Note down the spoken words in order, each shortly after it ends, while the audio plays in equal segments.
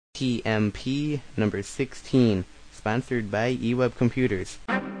TMP number 16, sponsored by eWeb Computers.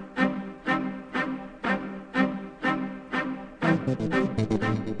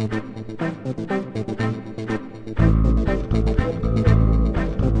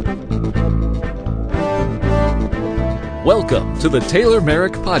 Welcome to the Taylor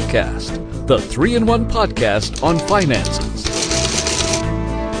Merrick Podcast, the 3-in-1 podcast on finances,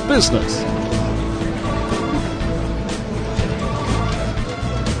 business,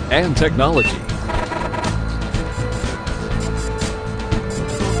 and technology.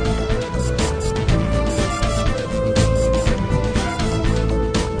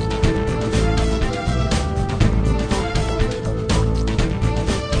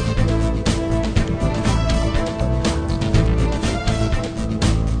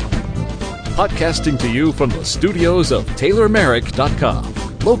 Podcasting to you from the studios of TaylorMerrick.com,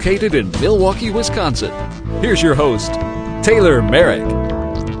 located in Milwaukee, Wisconsin. Here's your host, Taylor Merrick.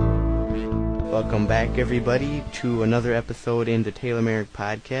 Welcome back, everybody, to another episode in the Taylor Merrick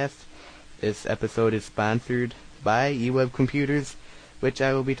Podcast. This episode is sponsored by eWeb Computers, which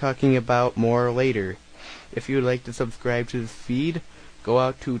I will be talking about more later. If you would like to subscribe to this feed, go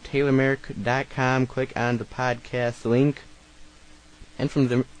out to TaylorMerrick.com, click on the podcast link, and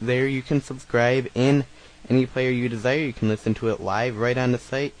from there you can subscribe in any player you desire. You can listen to it live right on the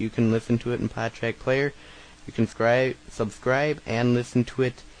site. You can listen to it in PodTrack Player. You can subscribe and listen to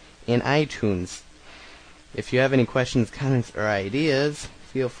it in iTunes. If you have any questions, comments, or ideas,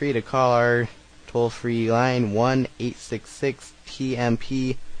 feel free to call our toll-free line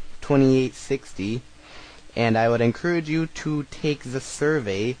 1-866-TMP-2860, and I would encourage you to take the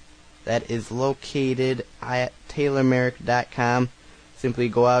survey that is located at TaylorMerrick.com. Simply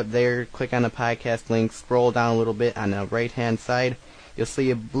go out there, click on the podcast link, scroll down a little bit on the right-hand side. You'll see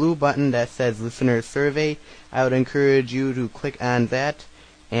a blue button that says Listener Survey. I would encourage you to click on that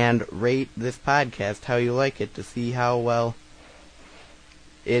and rate this podcast how you like it to see how well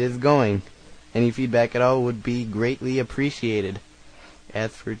it is going. Any feedback at all would be greatly appreciated.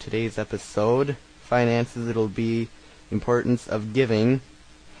 As for today's episode, finances, it'll be importance of giving.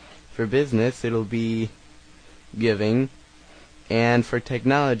 For business, it'll be giving. And for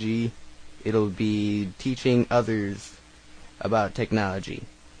technology, it'll be teaching others about technology.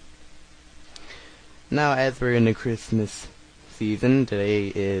 Now, as we're in the Christmas season,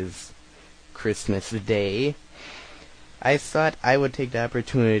 today is Christmas Day, I thought I would take the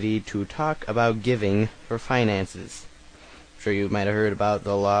opportunity to talk about giving for finances. I'm sure you might have heard about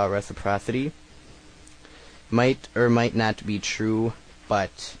the law of reciprocity. Might or might not be true,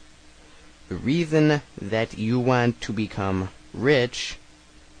 but the reason that you want to become rich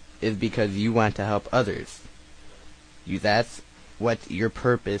is because you want to help others. That's what your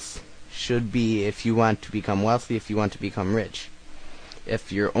purpose should be if you want to become wealthy, if you want to become rich.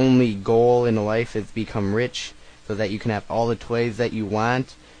 If your only goal in life is become rich so that you can have all the toys that you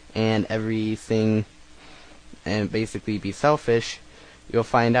want and everything and basically be selfish, you'll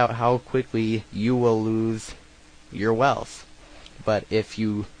find out how quickly you will lose your wealth. But if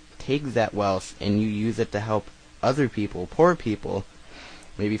you take that wealth and you use it to help other people, poor people,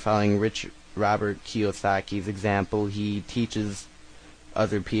 maybe following Robert Kiyosaki's example, he teaches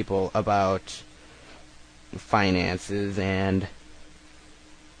other people about finances and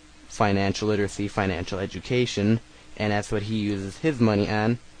financial literacy, financial education, and that's what he uses his money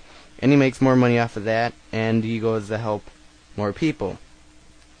on, and he makes more money off of that, and he goes to help more people.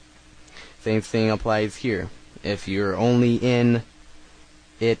 Same thing applies here. If you're only in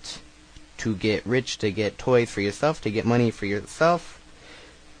it to get rich, to get toys for yourself, to get money for yourself,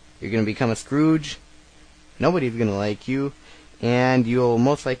 you're going to become a Scrooge. Nobody's going to like you, and you'll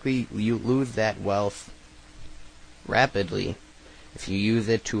most likely lose that wealth rapidly. If you use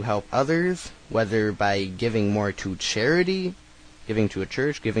it to help others, whether by giving more to charity, giving to a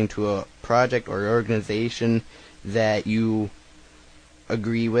church, giving to a project or organization that you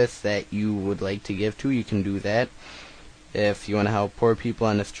agree with, that you would like to give to, you can do that. If you want to help poor people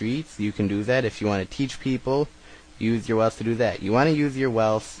on the streets, you can do that. If you want to teach people, use your wealth to do that. You want to use your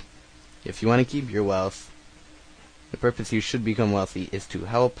wealth, if you want to keep your wealth, the purpose you should become wealthy is to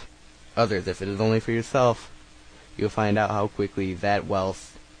help others. If it is only for yourself, you'll find out how quickly that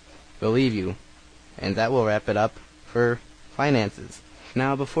wealth will leave you. And that will wrap it up for finances.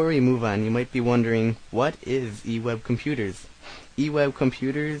 Now, before we move on, you might be wondering, what is eWeb Computers? eWeb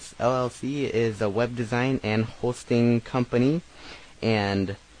Computers, LLC, is a web design and hosting company,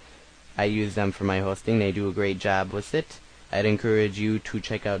 and I use them for my hosting. They do a great job with it. I'd encourage you to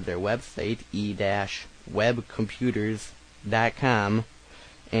check out their website, e-webcomputers.com,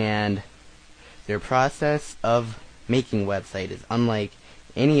 and their process of making website is unlike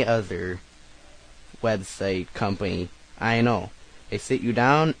any other website company I know. They sit you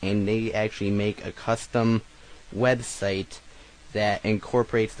down and they actually make a custom website that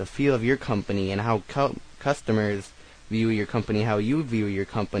incorporates the feel of your company and how customers view your company, how you view your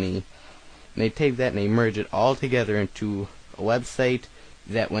company. And they take that and they merge it all together into a website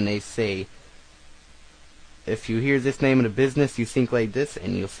that when they say, if you hear this name of the business, you think like this,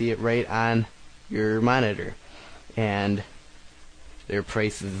 and you'll see it right on your monitor. And their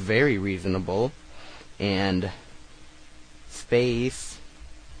price is very reasonable, and space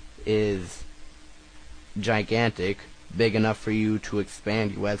is gigantic, big enough for you to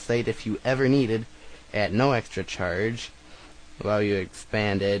expand your website if you ever needed at no extra charge. Allow you to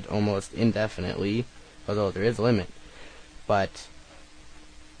expand it almost indefinitely, although there is a limit. But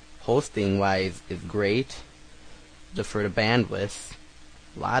hosting wise is great. For the bandwidth,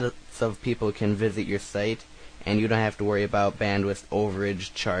 lots of people can visit your site, and you don't have to worry about bandwidth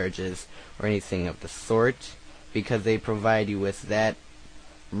overage charges or anything of the sort, because they provide you with that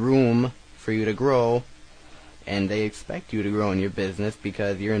room for you to grow, and they expect you to grow in your business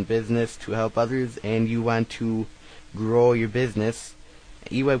because you're in business to help others and you want to grow your business.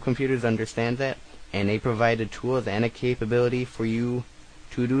 eWeb Computers understand that, and they provide the tools and a capability for you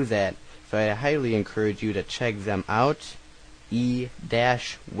to do that. So I highly encourage you to check them out.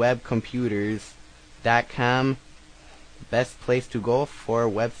 e-webcomputers.com, best place to go for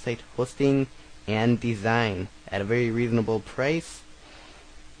website hosting and design at a very reasonable price.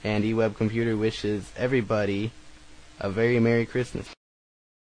 And eWeb Computer wishes everybody a very Merry Christmas.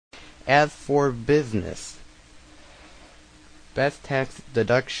 As for business, best tax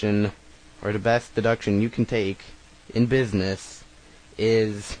deduction, or the best deduction you can take in business,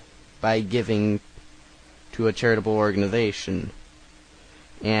 is by giving to a charitable organization.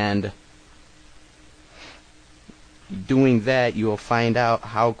 And doing that, you will find out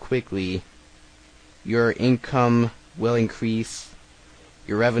how quickly your income will increase,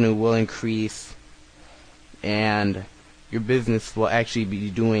 your revenue will increase, and your business will actually be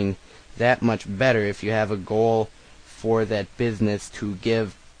doing that much better if you have a goal for that business to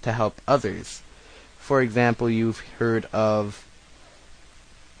give to help others. For example, you've heard of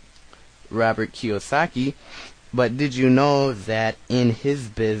Robert Kiyosaki, but did you know that in his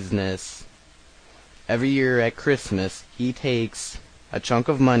business, every year at Christmas, he takes a chunk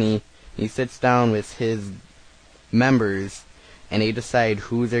of money, he sits down with his members, and they decide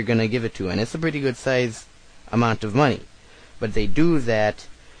who they're going to give it to, and it's a pretty good size amount of money. But they do that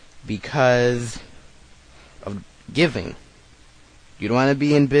because of giving. You don't want to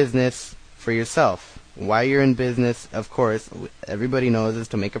be in business for yourself. Why you're in business, of course, everybody knows, is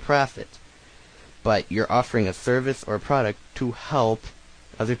to make a profit. But you're offering a service or product to help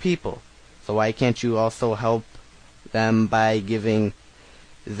other people. So why can't you also help them by giving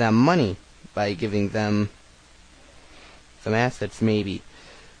them money, by giving them some assets maybe?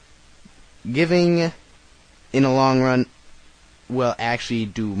 Giving in the long run will actually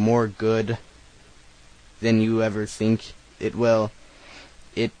do more good than you ever think it will.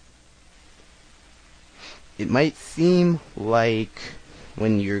 It might seem like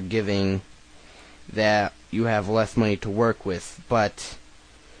when you're giving that you have less money to work with, but,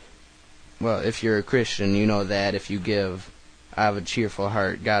 well, if you're a Christian, you know that if you give out of a cheerful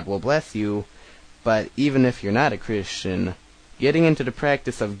heart, God will bless you. But even if you're not a Christian, getting into the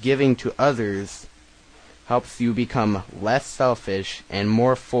practice of giving to others helps you become less selfish and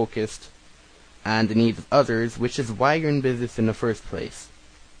more focused on the needs of others, which is why you're in business in the first place.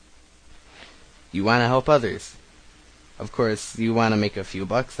 You want to help others. Of course, you want to make a few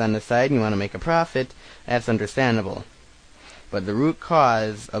bucks on the side and you want to make a profit. That's understandable. But the root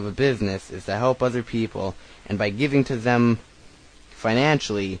cause of a business is to help other people, and by giving to them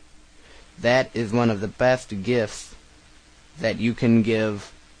financially, that is one of the best gifts that you can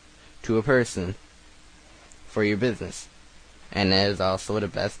give to a person for your business. And that is also the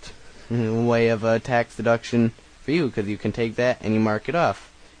best way of a tax deduction for you, because you can take that and you mark it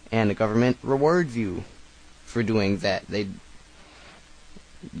off, and the government rewards you for doing that. They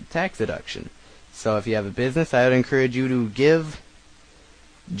tax deduction. So if you have a business, I would encourage you to give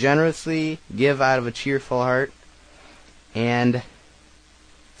generously, give out of a cheerful heart, and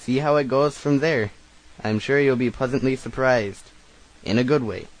see how it goes from there. I'm sure you'll be pleasantly surprised, in a good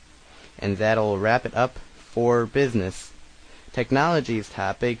way. And that'll wrap it up for business. Technology's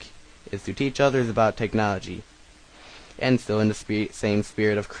topic is to teach others about technology. And still in the same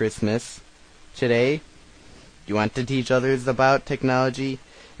spirit of Christmas, today, you want to teach others about technology?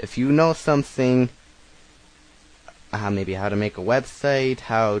 If you know something, maybe how to make a website,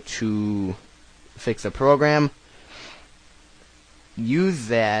 how to fix a program, use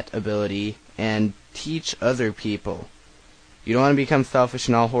that ability and teach other people. You don't want to become selfish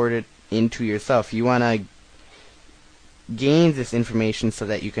and all hoard it into yourself. You want to gain this information so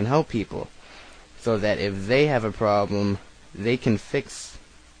that you can help people, so that if they have a problem, they can fix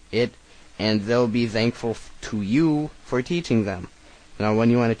it, and they'll be thankful to you for teaching them. Now, when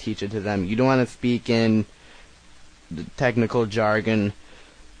you want to teach it to them, you don't want to speak in the technical jargon.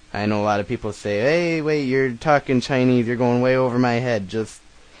 I know a lot of people say, hey, wait, you're talking Chinese, you're going way over my head. Just,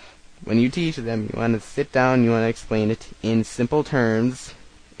 when you teach them, you want to sit down, you want to explain it in simple terms,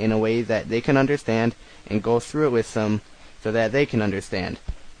 in a way that they can understand, and go through it with them so that they can understand.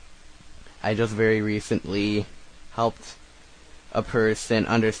 I just very recently helped a person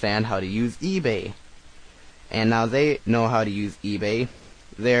understand how to use eBay. And now they know how to use eBay.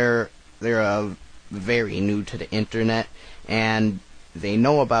 They're very new to the internet, and they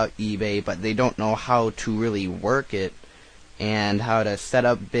know about eBay, but they don't know how to really work it, and how to set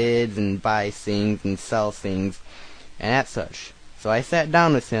up bids and buy things and sell things, and that such. So I sat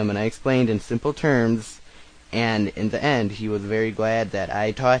down with him and I explained in simple terms, and in the end he was very glad that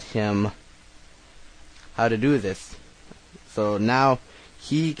I taught him how to do this. So now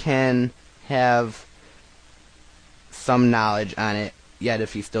he can have some knowledge on it, yet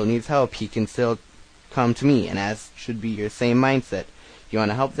if he still needs help, he can still come to me, and as should be your same mindset. You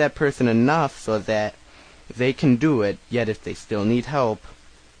want to help that person enough so that they can do it, yet if they still need help,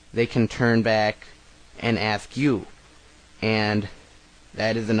 they can turn back and ask you. And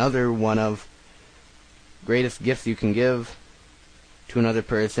that is another one of greatest gifts you can give to another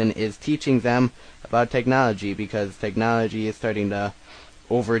person, is teaching them about technology, because technology is starting to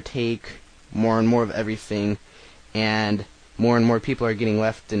overtake more and more of everything, and more people are getting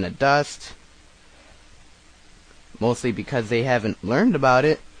left in the dust, mostly because they haven't learned about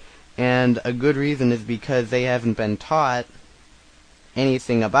it, and a good reason is because they haven't been taught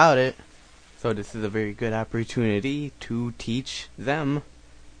anything about it. So this is a very good opportunity to teach them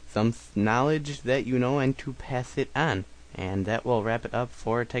some knowledge that you know and to pass it on. And that will wrap it up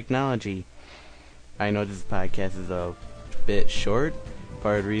for technology. I know this podcast is a bit short.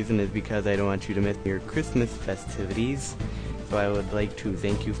 Part of the reason is because I don't want you to miss your Christmas festivities. So I would like to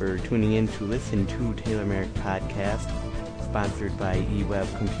thank you for tuning in to listen to Taylor Merrick Podcast, sponsored by eWeb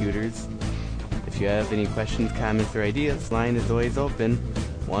Computers. If you have any questions, comments, or ideas, the line is always open.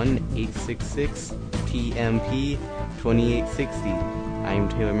 1-866-TMP-2860. I'm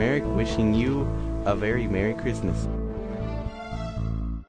Taylor Merrick, wishing you a very Merry Christmas.